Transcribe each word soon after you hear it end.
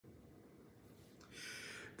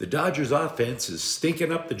The Dodgers offense is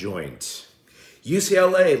stinking up the joint.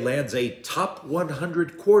 UCLA lands a top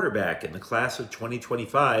 100 quarterback in the class of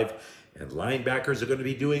 2025, and linebackers are going to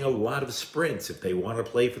be doing a lot of sprints if they want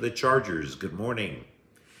to play for the Chargers. Good morning.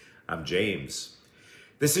 I'm James.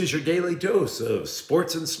 This is your daily dose of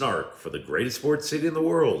sports and snark for the greatest sports city in the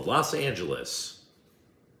world, Los Angeles.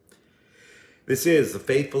 This is the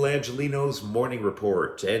Faithful Angelinos Morning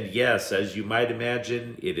Report, and yes, as you might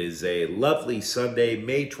imagine, it is a lovely Sunday,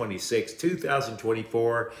 May 26,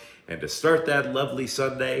 2024, and to start that lovely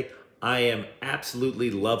Sunday, I am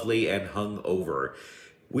absolutely lovely and hungover.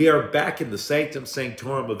 We are back in the sanctum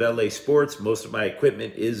sanctorum of LA sports. Most of my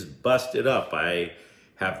equipment is busted up. I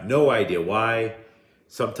have no idea why.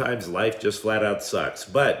 Sometimes life just flat out sucks,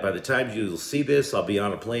 but by the time you'll see this, I'll be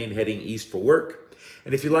on a plane heading east for work.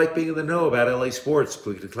 And if you like being in the know about LA sports,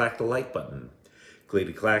 click the like button.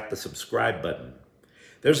 Click the subscribe button.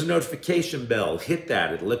 There's a notification bell. Hit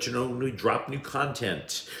that. It'll let you know when we drop new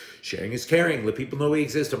content. Sharing is caring. Let people know we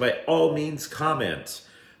exist. And by all means, comment.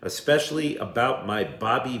 Especially about my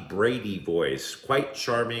Bobby Brady voice. Quite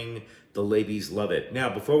charming. The ladies love it. Now,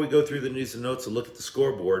 before we go through the news and notes and look at the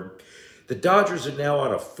scoreboard, the Dodgers are now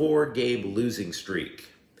on a 4-game losing streak.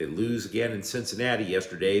 They lose again in Cincinnati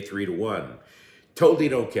yesterday, 3-1. Totally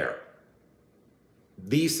don't care.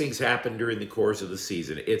 These things happen during the course of the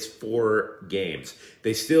season. It's 4 games.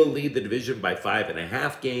 They still lead the division by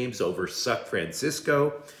 5.5 games over San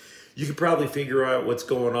Francisco. You can probably figure out what's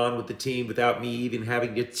going on with the team without me even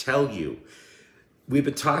having to tell you. We've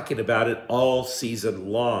been talking about it all season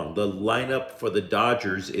long. The lineup for the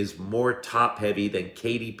Dodgers is more top-heavy than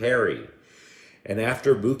Katy Perry. And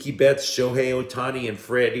after Mookie Betts, Shohei Ohtani, and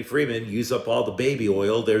Freddie Freeman use up all the baby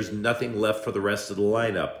oil, there's nothing left for the rest of the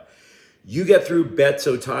lineup. You get through Betts,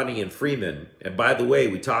 Ohtani, and Freeman, and by the way,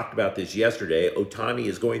 we talked about this yesterday, Ohtani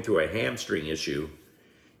is going through a hamstring issue.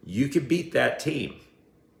 You can beat that team.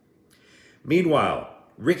 Meanwhile,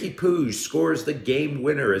 Ricky Puig scores the game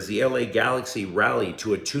winner as the LA Galaxy rally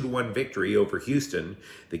to a 2-1 victory over Houston.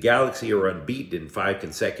 The Galaxy are unbeaten in 5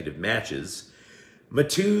 consecutive matches.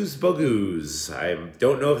 Matuz Bogus, I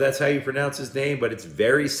don't know if that's how you pronounce his name, but it's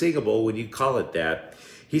very singable when you call it that.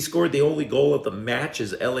 He scored the only goal of the match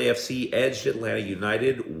as LAFC edged Atlanta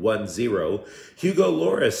United 1-0. Hugo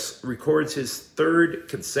Lloris records his 3rd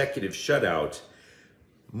consecutive shutout.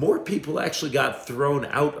 More people actually got thrown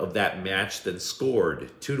out of that match than scored,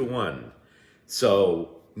 2-1.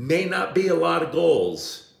 So, may not be a lot of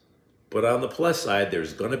goals, but on the plus side,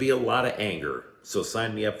 there's going to be a lot of anger. So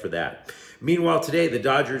sign me up for that. Meanwhile, today, the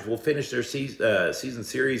Dodgers will finish their season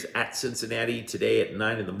series at Cincinnati today at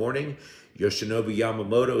 9 in the morning. Yoshinobu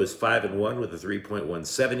Yamamoto is 5-1 with a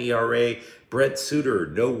 3.17 ERA. Brent Suter,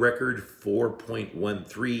 no record,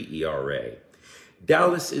 4.13 ERA.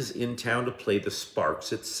 Dallas is in town to play the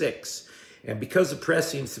Sparks at 6. And because the press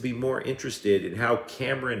seems to be more interested in how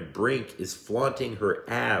Cameron Brink is flaunting her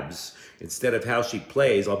abs instead of how she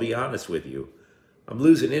plays, I'll be honest with you. I'm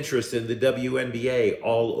losing interest in the WNBA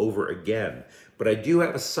all over again. But I do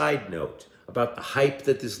have a side note about the hype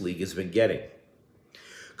that this league has been getting.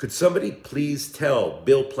 Could somebody please tell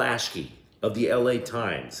Bill Plaschke of the LA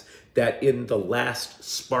Times that in the last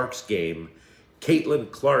Sparks game, Caitlin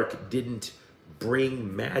Clark didn't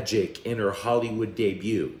bring magic in her Hollywood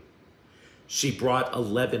debut? She brought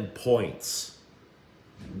 11 points.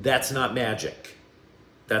 That's not magic.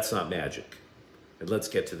 That's not magic. And let's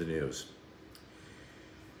get to the news.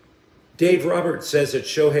 Dave Roberts says that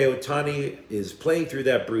Shohei Ohtani is playing through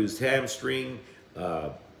that bruised hamstring.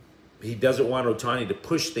 He doesn't want Ohtani to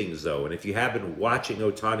push things, though. And if you have been watching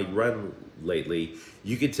Ohtani run lately,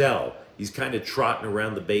 you can tell he's kind of trotting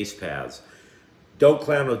around the base paths. Don't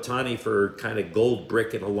clown Ohtani for kind of gold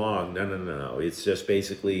bricking along. No. It's just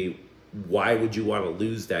basically, why would you want to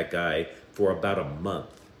lose that guy for about a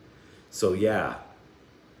month? So, yeah,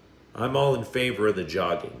 I'm all in favor of the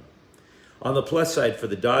jogging. On the plus side for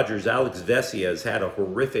the Dodgers, Alex Vesia has had a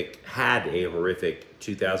horrific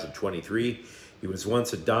 2023. He was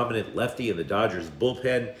once a dominant lefty in the Dodgers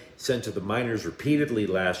bullpen, sent to the minors repeatedly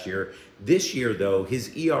last year. This year, though,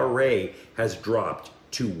 his ERA has dropped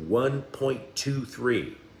to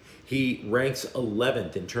 1.23. He ranks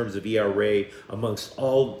 11th in terms of ERA amongst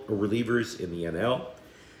all relievers in the NL.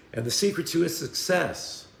 And the secret to his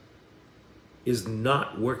success is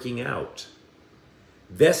not working out.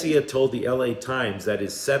 Vesia told the LA Times that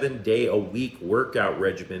his 7-day-a-week workout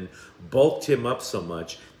regimen bulked him up so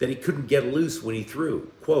much that he couldn't get loose when he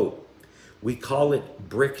threw. Quote, "We call it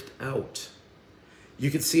bricked out.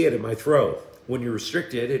 You can see it in my throw. When you're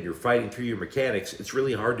restricted and you're fighting through your mechanics, it's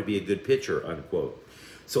really hard to be a good pitcher," unquote.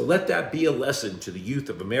 So let that be a lesson to the youth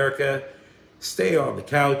of America. Stay on the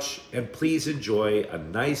couch and please enjoy a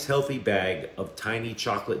nice healthy bag of tiny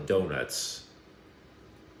chocolate donuts.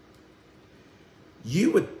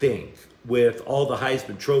 You would think with all the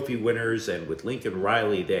Heisman Trophy winners and with Lincoln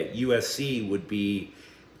Riley that USC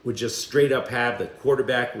would just straight up have the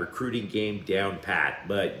quarterback recruiting game down pat,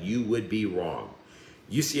 but you would be wrong.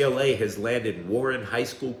 UCLA has landed Warren High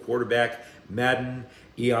School quarterback Madden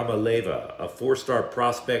Iamaleava, a four-star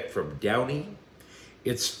prospect from Downey.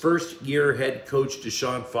 It's first-year head coach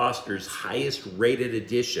Deshaun Foster's highest-rated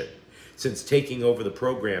addition since taking over the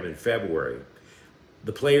program in February.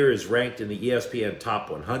 The player is ranked in the ESPN Top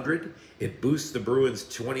 100. It boosts the Bruins'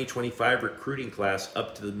 2025 recruiting class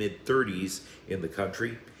up to the mid-30s in the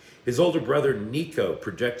country. His older brother, Nico,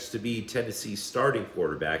 projects to be Tennessee's starting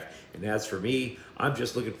quarterback. And as for me, I'm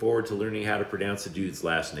just looking forward to learning how to pronounce the dude's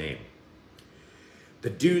last name. The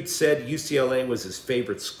dude said UCLA was his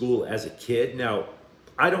favorite school as a kid. Now,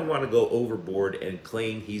 I don't want to go overboard and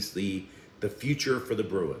claim he's the future for the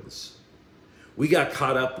Bruins. We got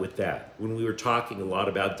caught up with that when we were talking a lot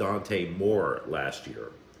about Dante Moore last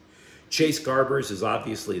year. Chase Garbers is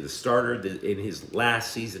obviously the starter in his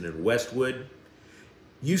last season in Westwood.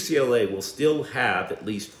 UCLA will still have at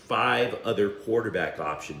least 5 other quarterback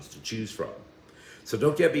options to choose from. So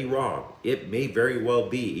don't get me wrong, it may very well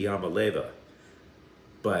be Iamaleava,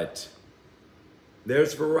 but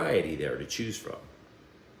there's variety there to choose from.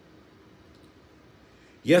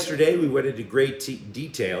 Yesterday, we went into great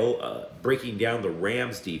detail breaking down the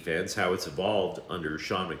Rams defense, how it's evolved under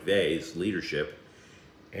Sean McVay's leadership.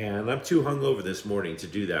 And I'm too hungover this morning to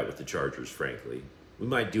do that with the Chargers, frankly. We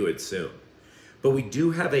might do it soon. But we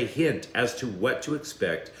do have a hint as to what to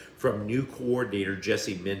expect from new coordinator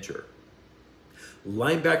Jesse Minter.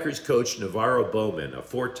 Linebackers coach Navarro Bowman, a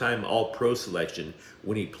 4-time All-Pro selection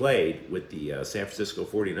when he played with the San Francisco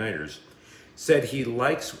 49ers, said he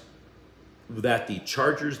likes that the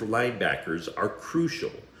Chargers linebackers are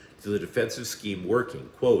crucial to the defensive scheme working.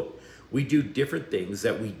 Quote, "We do different things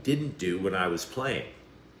that we didn't do when I was playing.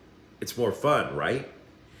 It's more fun, right?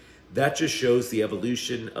 That just shows the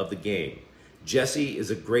evolution of the game. Jesse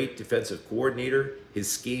is a great defensive coordinator.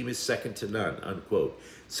 His scheme is second to none," unquote.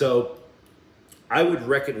 So I would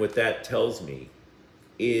reckon what that tells me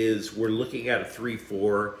is we're looking at a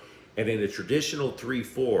 3-4, and in a traditional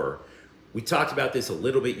 3-4, we talked about this a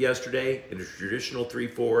little bit yesterday. In a traditional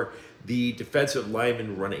 3-4, the defensive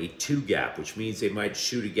linemen run a 2-gap, which means they might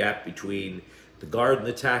shoot a gap between the guard and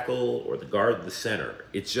the tackle or the guard and the center.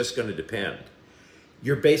 It's just going to depend.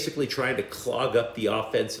 You're basically trying to clog up the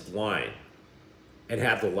offensive line and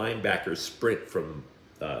have the linebackers sprint from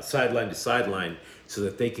sideline to sideline so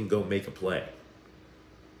that they can go make a play.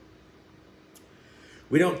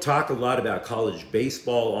 We don't talk a lot about college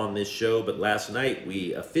baseball on this show, but last night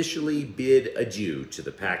we officially bid adieu to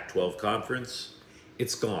the Pac-12 conference.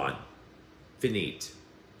 It's gone. Finite.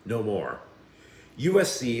 No more.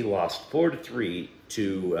 USC lost 4-3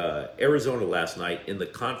 to Arizona last night in the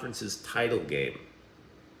conference's title game.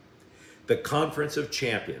 The Conference of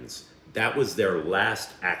Champions, that was their last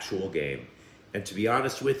actual game. And to be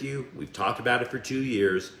honest with you, we've talked about it for 2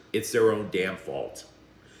 years. It's their own damn fault.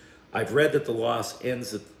 I've read that the loss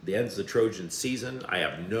ends the Trojan season. I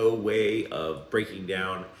have no way of breaking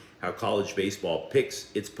down how college baseball picks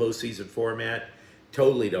its postseason format.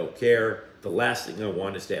 Totally don't care. The last thing I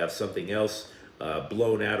want is to have something else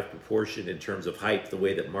blown out of proportion in terms of hype the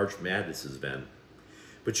way that March Madness has been.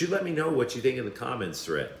 But you let me know what you think in the comments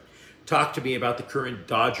thread. Talk to me about the current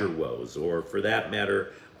Dodger woes, or for that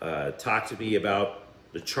matter, talk to me about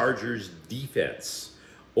the Chargers defense,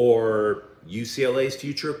 or UCLA's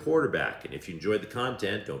future quarterback. And if you enjoyed the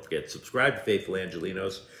content, don't forget to subscribe to Faithful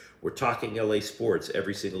Angelinos. We're talking LA sports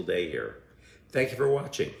every single day here. Thank you for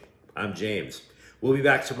watching. I'm James. We'll be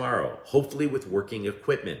back tomorrow, hopefully with working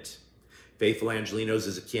equipment. Faithful Angelinos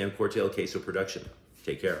is a Kian Cortell Queso production.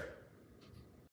 Take care.